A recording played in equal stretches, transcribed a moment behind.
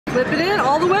Flip it in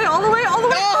all the way, all the way, all the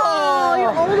way. Oh, you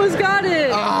almost got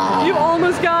it. Oh. You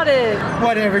almost got it.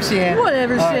 Whatever, Shan.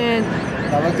 Whatever, Shan.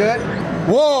 That look good?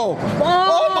 Whoa!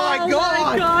 Oh my God! Oh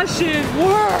my gosh, it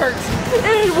worked!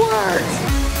 It worked!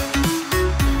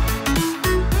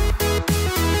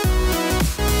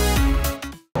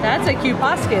 That's a cute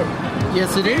basket.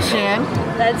 Yes, it is, Shan.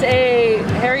 That's a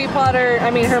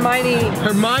Hermione.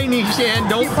 Hermione, Shan,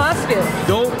 Cute basket.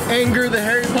 don't anger the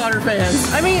Harry Potter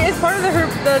fans. I mean, it's part of the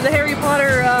Harry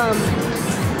Potter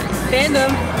fandom.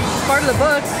 It's part of the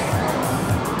books.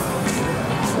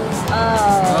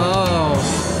 Oh.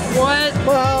 What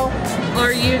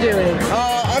are you doing?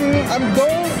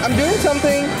 I'm doing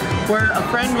something where a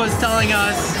friend was telling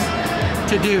us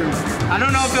to do. I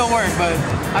don't know if it'll work, but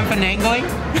I'm finagling.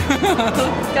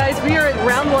 Guys, we are at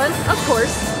round 1, of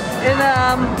course. And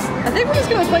I think we're just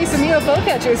gonna play some UFO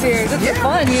catchers here just for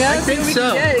fun, you know? I think See what we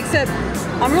so. can get, except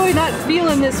I'm really not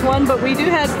feeling this one, but we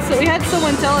had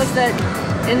someone tell us that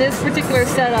in this particular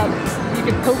setup, you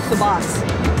can poke the box.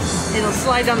 It'll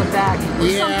slide down the back. Or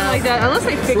something like that. Unless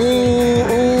they fix it.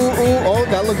 Ooh. Oh,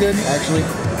 that looked good, actually.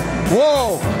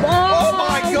 Whoa! Oh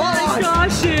my God! Oh my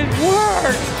gosh, it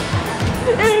worked!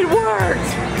 It worked!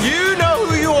 You know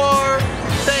who you are!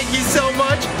 Thank you so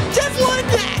much! Just like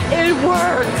that! It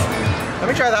worked! Let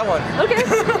me try that one. Okay.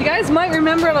 You guys might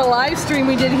remember on a live stream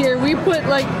we did here, we put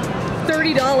like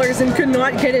 $30 and could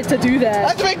not get it to do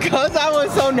that. That's because I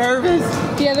was so nervous.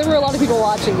 Yeah, there were a lot of people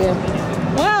watching it.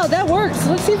 Wow, that works.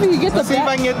 Let's see if we can get Let's see if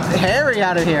I can get Harry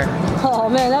out of here. Oh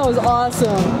man, that was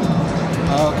awesome.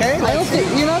 Okay. I don't think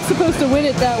you're not supposed to win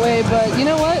it that way, but you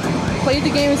know what? Play the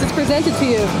game as it's presented to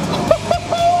you.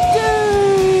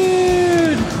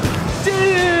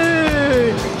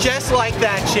 Dude! Just like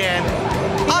that, Shan.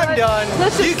 I'm done.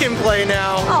 You can play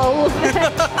now. Oh,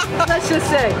 let's just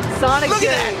say, Sonic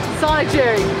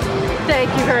Jerry, thank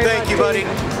you very much. Thank you, buddy.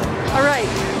 All right,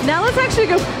 now let's actually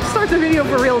go start the video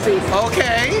for realsies.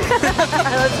 Okay.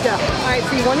 Let's go. All right,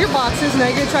 so you won your boxes. Now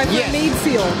you're gonna try for the maid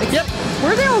seal. Yep.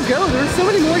 Where'd they all go? There were so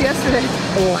many more yesterday.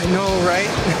 Oh, I know, right?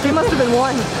 There must have been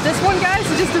one. This one, guys,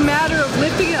 is just a matter of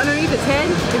lifting it underneath its head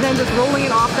and then just rolling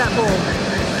it off that pole.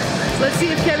 So let's see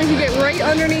if Kevin can get right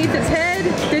underneath its head.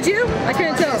 Did you? I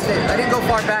couldn't tell. I didn't go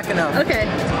far back enough. Okay.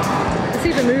 Let's see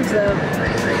if it moves though.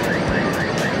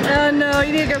 No,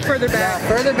 you need to go further back. Yeah,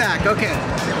 further back, okay.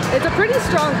 It's a pretty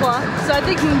strong claw, so I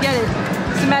think you can get it.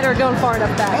 It's a matter of going far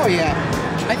enough back. Oh yeah.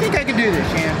 I think I can do this,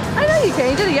 Shan. I know you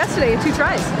can. You did it yesterday in 2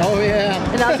 tries. Oh yeah.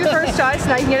 And that was your first try, so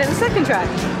now you can get it in the second try.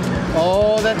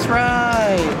 Oh, that's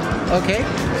right. Okay,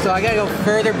 so I gotta go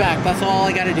further back. That's all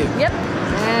I gotta do. Yep.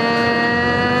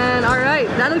 And all right,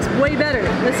 that looks way better.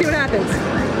 Let's see what happens.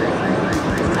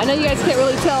 I know you guys can't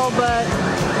really tell, but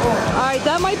all right,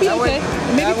 that might be okay.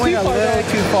 Maybe that went a little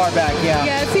too far back, yeah.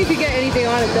 Yeah, let's see if you get anything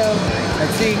on it though.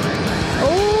 Let's see.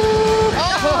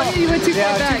 Oh, you went too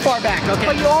far back. Too far back, okay.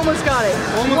 But you almost got it.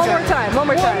 One more time. One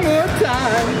more time.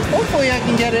 Hopefully I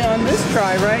can get it on this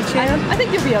try, right, Shan? I think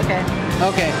you'll be okay.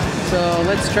 Okay, so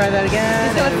let's try that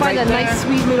again. Just gotta find a nice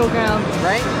sweet middle ground.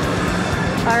 Right?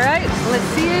 All right, let's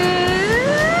see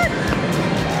it.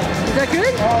 Is that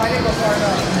good? Oh, I didn't go far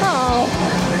enough. Oh.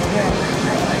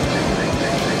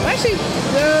 Actually,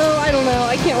 no, I don't know.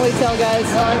 I can't really tell, guys.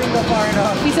 No, I didn't go far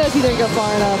enough. He says he didn't go far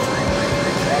enough.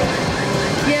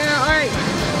 Yeah, all right.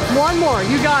 One more.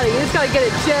 You got it. You just got to get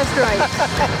it just right.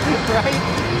 Right?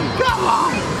 Come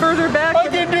on. Further back. I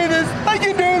can do this. I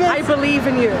can do this. I believe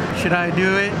in you. Should I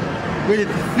do it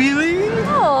with feeling?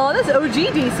 Oh, that's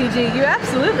OG DCG. You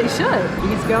absolutely should.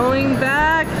 He's going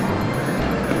back.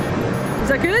 Is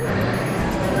that good?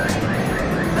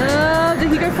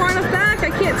 Did he go far enough back?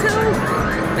 I can't tell.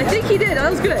 I think he did.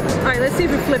 That was good. All right, let's see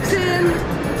if it flips in.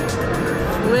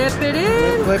 Flip it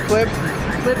in. Flip, flip.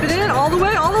 Flip it in. All the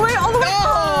way, all the way, all the way.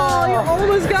 Oh, you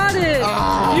almost got it.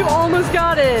 Oh. You almost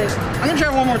got it. I'm going to try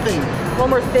one more thing. One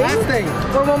more thing? Last thing.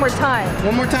 Or one more time?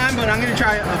 One more time, but I'm going to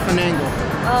try a finagle.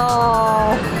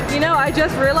 Oh. You know, I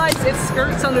just realized it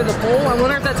skirts under the pole. I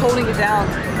wonder if that's holding it down.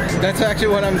 That's actually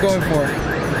what I'm going for.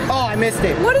 Oh, I missed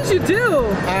it. What did you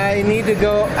do? I need to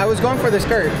go. I was going for the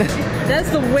skirt. That's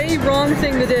the way wrong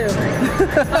thing to do.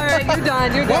 All right, you're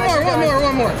done. You're done.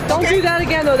 One more. Don't do that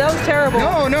again, though. That was terrible.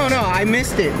 No. I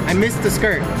missed it. I missed the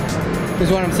skirt. Is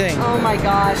what I'm saying. Oh my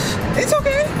gosh. It's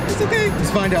okay. It's okay.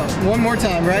 Let's find out. One more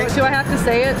time, right? Do I have to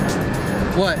say it?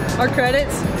 What? Our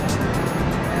credits?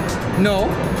 No.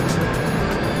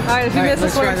 All right, if you miss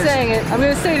this one, I'm saying it. I'm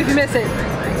going to say it if you miss it.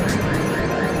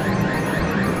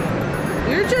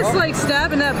 You're just like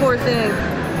stabbing that poor thing.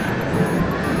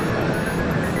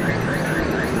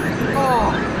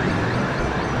 Oh.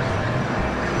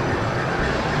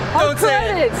 Don't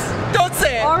say it. Don't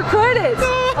say it. Our credits.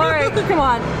 No. All Come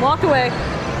on, walk away.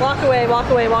 Walk away, walk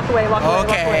away, walk away, walk away, walk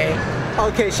away.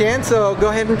 Okay, Shan, so go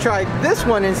ahead and try this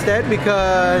one instead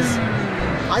because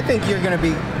I think you're gonna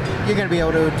be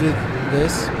able to do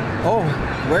this. Oh,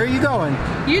 where are you going?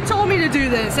 You told me to do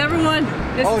this, everyone.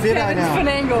 This is did Kevin's I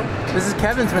now? finagle. This is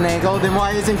Kevin's finagle, then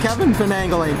why isn't Kevin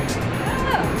finagling?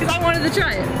 Because I wanted to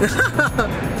try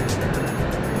it.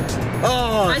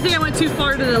 Oh. I think I went too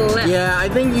far to the left. Yeah, I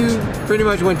think you pretty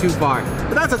much went too far.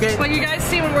 But that's okay. But you guys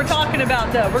see what we're talking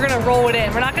about though. We're gonna roll it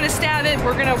in. We're not gonna stab it,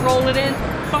 we're gonna roll it in.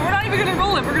 But we're not even gonna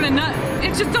roll it, we're gonna nut.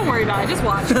 It's just, don't worry about it, just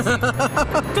watch.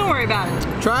 Don't worry about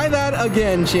it. Try that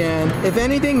again, Shan. If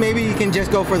anything, maybe you can just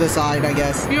go for the side, I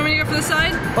guess. You want me to go for the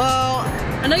side? Well,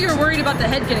 I know you were worried about the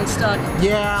head getting stuck.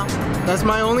 yeah, that's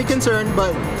my only concern,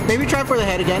 but maybe try for the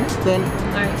head again, then,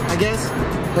 Alright. I guess.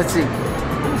 Let's see.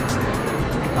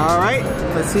 Alright,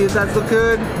 let's see if that's look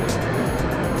good.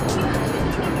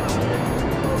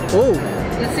 Oh.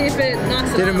 Let's see if it knocks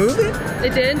it off. Did it move it?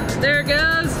 It did. There it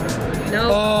goes. No.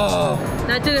 Oh.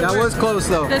 That didn't work. That was close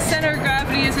though. The center of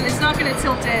gravity isn't, it's not gonna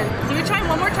tilt in. So we try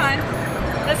one more time.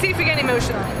 Let's see if we get any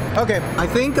motion on it. Okay, I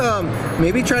think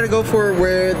maybe try to go for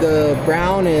where the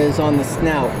brown is on the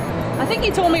snout. I think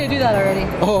you told me to do that already.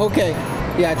 Oh, okay.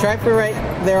 Yeah, try for right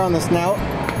there on the snout.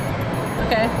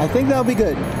 Okay. I think that'll be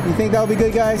good. You think that'll be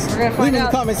good, guys? We're gonna find Leave in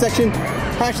out. the comment section.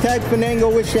 Hashtag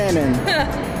Finangle with Shannon.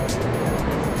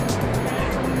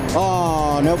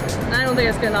 Oh, nope. I don't think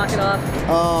it's gonna knock it off.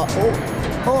 Oh,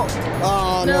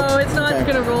 No, nope. it's not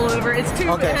Okay. gonna roll over. It's too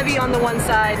Okay. heavy on the one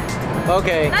side.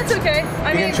 Okay. That's okay.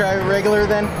 I You mean, can try regular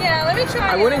then? yeah, let me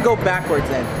try I it. wouldn't go backwards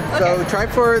then. So Okay. try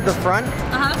for the front.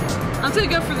 Uh-huh. I'm gonna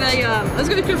go for the, I was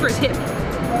gonna go for his hip.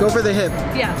 Go for the hip.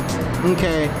 Yeah.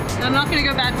 Okay. I'm not gonna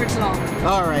go backwards at all.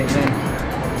 All right then.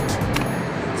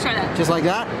 Let's try that. Just like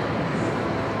that?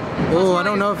 Oh, I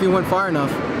don't know if you went far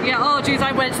enough. Yeah, oh geez,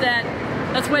 I wedged that.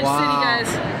 That's Wedge Wow. City, guys.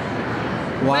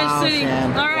 Wow, Wedge City.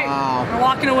 Shan. All right, Wow. we're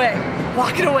walking away.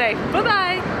 Walking away.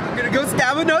 Bye-bye. I'm gonna go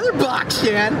stab another box,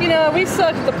 Shan. You know, we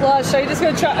suck at the plush. Are you just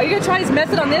gonna try? Are you gonna try his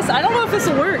method on this? I don't know if this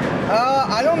will work.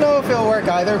 I don't know if it'll work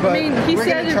either, but I mean, he we're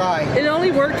said gonna try. it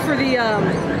only worked for the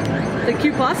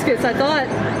cute poskets. I thought.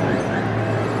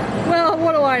 Well,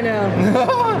 what do I know?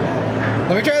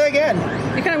 Let me try that again.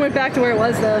 It kind of went back to where it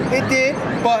was though. It did,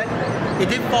 but it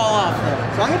did fall off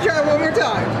though. So I'm gonna try it one more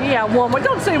time. Yeah, one more.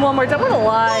 Don't say one more time. What a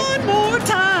lie. One more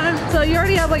time. So you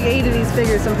already have like 8 of these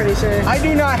figures, I'm pretty sure. I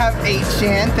do not have 8,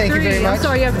 Shan. Thank you very much. I'm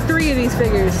sorry, you have 3 of these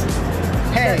figures.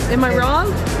 Hey. Am I wrong?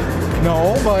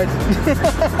 No, but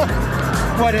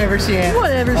whatever, Shan.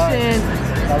 Whatever, All right. Shan.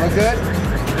 That look good?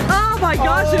 Oh my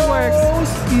gosh, it works. Oh,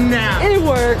 snap. It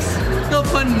works. The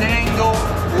Finangle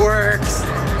works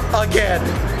again.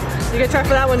 You gotta try for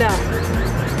that one now.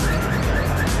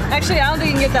 Actually, I don't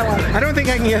think you can get that one I don't think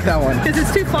I can get that one. because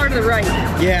it's too far to the right.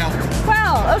 Yeah.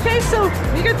 Wow. Okay, so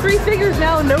you got 3 figures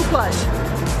now and no plush.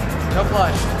 No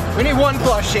plush. We need 1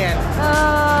 plush, Shan.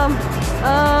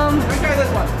 Let me try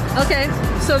this one. Okay,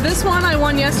 so this one I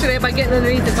won yesterday by getting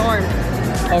underneath its arm.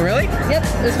 Oh, really? Yep,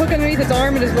 just hook underneath its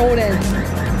arm and just roll it in.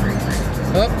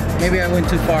 Oh, maybe I went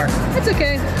too far. It's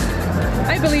okay.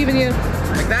 I believe in you.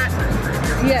 Like that?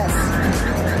 Yes.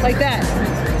 Like that.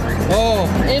 Oh.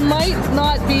 It might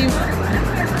not be...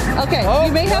 Okay, Oh,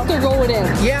 you may have to roll it in.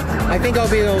 Yeah, I think I'll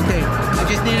be okay. I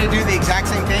just need to do the exact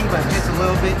same thing, but just a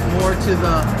little bit more to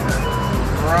the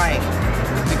right.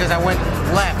 Because I went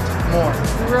left more.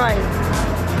 Right.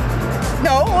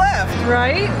 No, left.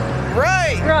 Right?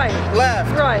 Right. Right.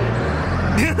 Left. Right.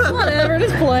 Whatever,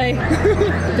 just play.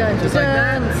 Dun, Just like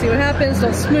that? Let's see what happens.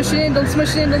 Don't smush it in, don't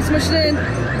smush it in, don't smush it in.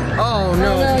 Oh,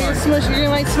 no. Oh no, you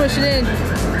might smush it in.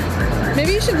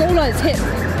 Maybe you should roll it on its hip.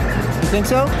 You think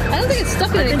so? I don't think it's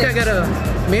stuck in I think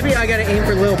anything. maybe I gotta aim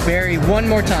for Lil Barry one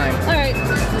more time. Alright,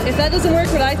 if that doesn't work,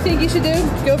 what I think you should do,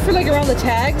 go for like around the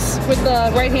tags with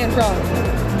the right hand prong.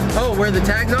 Oh, where the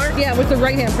tags are? Yeah, with the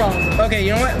right hand prong. Okay,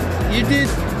 you know what?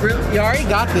 You already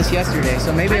got this yesterday,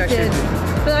 so maybe I should.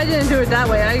 But I didn't do it that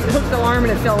way. I hooked the arm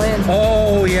and it fell in.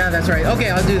 Oh, yeah, that's right. Okay,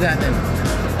 I'll do that then.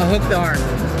 I'll hook the arm.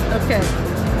 Okay.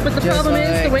 But the Just problem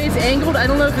is, like- the way it's angled, I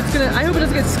don't know if it's gonna, I hope it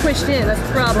doesn't get squished in. That's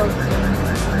the problem.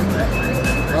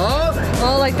 Oh,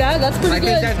 Oh, like that? That's pretty I good.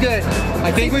 think that's good.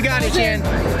 I think we got it, Shan.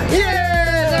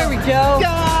 Yeah! There we go.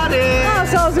 Got it. Oh,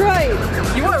 so I was right.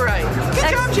 You were right.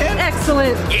 Good job, Shan.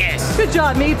 Excellent. Yes. Good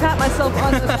job, me. Pat myself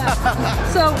on the back.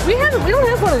 So we don't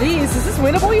have one of these. Is this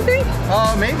winnable, you think?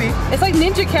 Oh, maybe. It's like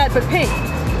Ninja Cat, but pink.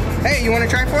 Hey, you want to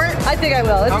try for it? I think I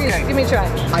will. Okay. Give me a try.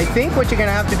 I think what you're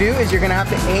going to have to do is you're going to have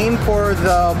to aim for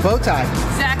the bow tie.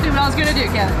 Exactly what I was gonna do,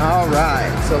 Cat. All right.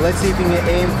 So let's see if you can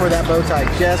aim for that bow tie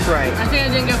just right. I think I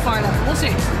didn't go far enough. We'll see.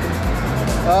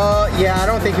 Yeah, I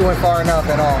don't think you went far enough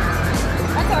at all.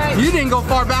 That's alright. You didn't go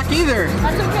far back either.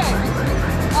 That's okay.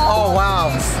 Oh,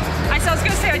 wow. I was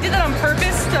gonna say I did that on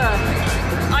purpose to.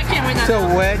 I can't win that. To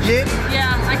now. wedge it?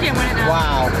 Yeah, I can't win it now.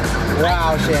 Wow.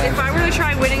 Wow, Shan. If I were to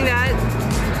try winning that,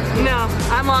 no,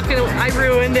 I'm walking. I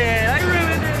ruined it. I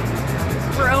ruined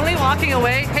it. We're only walking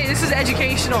away. Hey, this is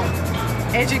educational.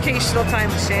 Educational time,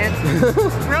 Shan.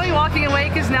 We're only walking away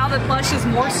because now the plush is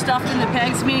more stuffed in the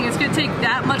pegs, meaning it's gonna take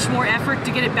that much more effort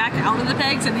to get it back out of the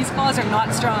pegs, and these claws are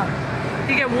not strong.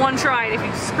 You get one try, and if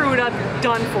you screw it up, you're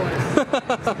done for.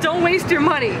 So don't waste your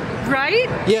money, right?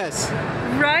 Yes.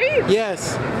 Right?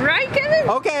 Yes. Right, Kevin?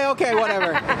 Okay, okay,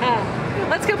 whatever.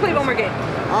 Let's go play one more game.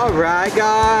 All right,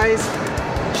 guys.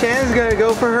 Shan's gonna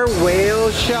go for her whale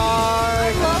shark.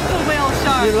 I love the whale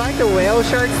shark. You like the whale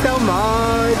shark so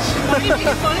much. Why are you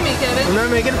making fun of me, Kevin? I'm not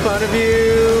making fun of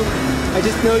you. I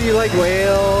just know you like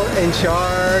whale and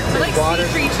sharks I and like water.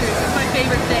 sea creatures. It's my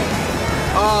favorite thing.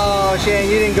 Oh, Shan,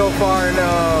 you didn't go far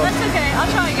enough. That's okay. I'll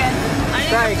try again. I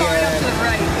didn't go far enough to the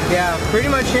right. Yeah,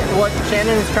 pretty much what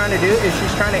Shannon is trying to do is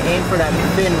she's trying to aim for that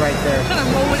fin right there. I'm trying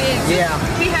to roll it in. Yeah.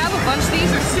 We have a bunch of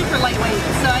these. They're super lightweight,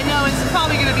 so I know it's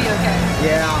probably going to be okay.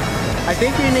 Yeah. I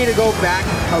think you need to go back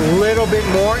a little bit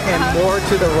more and more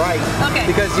to the right. Okay.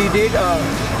 Because you didn't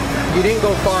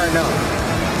go far enough.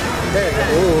 There you go.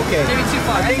 Oh, okay. Maybe too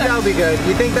far. I think that'll be good.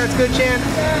 You think that's good, Shan?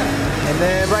 Yeah. And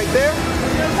then right there?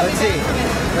 Let's see.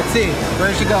 Let's see.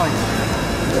 Where's she going?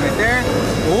 Right there.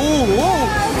 Ooh, ooh.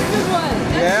 That's a good one.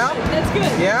 That's good.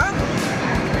 Yeah?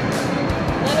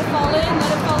 Let it fall in.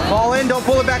 Let it fall in. Fall in. Don't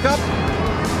pull it back up.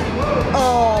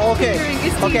 Oh, okay.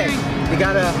 It's teetering. Okay. You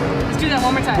gotta. Let's do that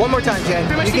one more time. One more time, Jen.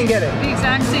 You can get it. The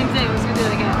exact same thing. Let's go do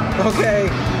it again. Okay.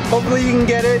 Hopefully you can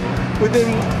get it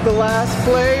within the last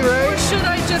play, Or right? should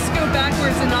I just go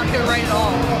backwards and not go right at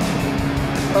all?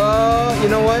 You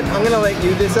know what? I'm gonna let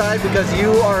you decide because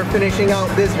you are finishing out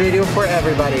this video for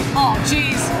everybody. Oh,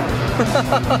 jeez.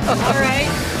 All right.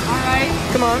 All right.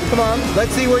 Come on, come on.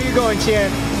 Let's see where you're going, Shan.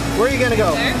 Where are you gonna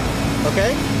go? There.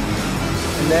 Okay.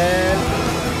 And then,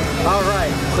 all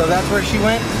right. So that's where she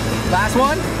went. Last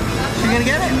one. She gonna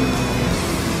get it?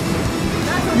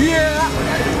 Yeah.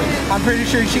 I'm pretty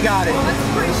sure she got it.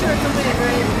 I'm pretty sure it's a win,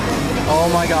 right? Oh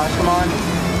my gosh, come on.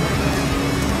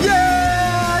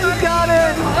 Yeah, you got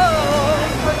it. Oh.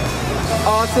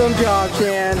 Awesome job,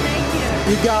 Shan. Thank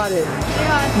you. You got it.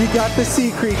 Yeah. You got the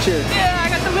sea creature. Yeah, I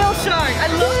got the whale shark. I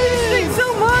love these things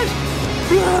so much.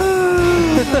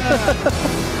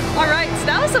 All right, so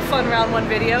that was a fun round one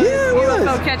video. Yeah, it was.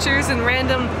 UFO catchers and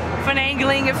random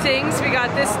finagling of things. We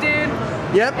got this dude.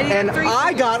 Yep, And you and got three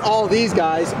I got all these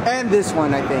guys and this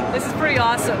one, I think. This is pretty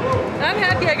awesome. And I'm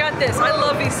happy I got this. I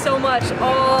love these so much.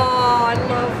 Oh, I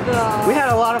love them. We had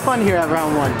a lot of fun here at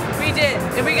round one. We did,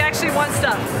 and we actually won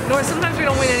stuff. Nor sometimes we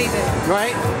don't win anything.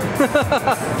 Right?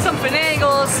 Some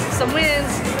finagles, some wins,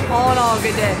 all in all, a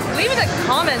good day. Leave in the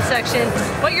comment section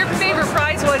what your favorite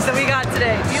prize was that we got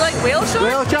today. Do you like whale shark?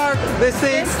 Whale shark, this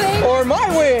thing, or my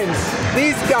wins.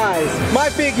 These guys, my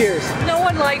figures. No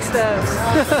one likes those.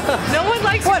 No one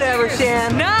likes Whatever, figures.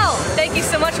 Shan. No! Thank you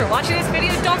so much for watching this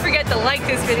video. Don't forget to like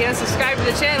this video and subscribe to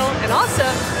the channel. And also,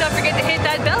 don't forget to hit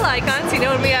that bell icon so you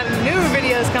know when we have new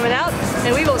videos coming out.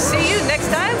 And we will see you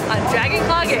next time on Dragon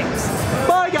Claw Games.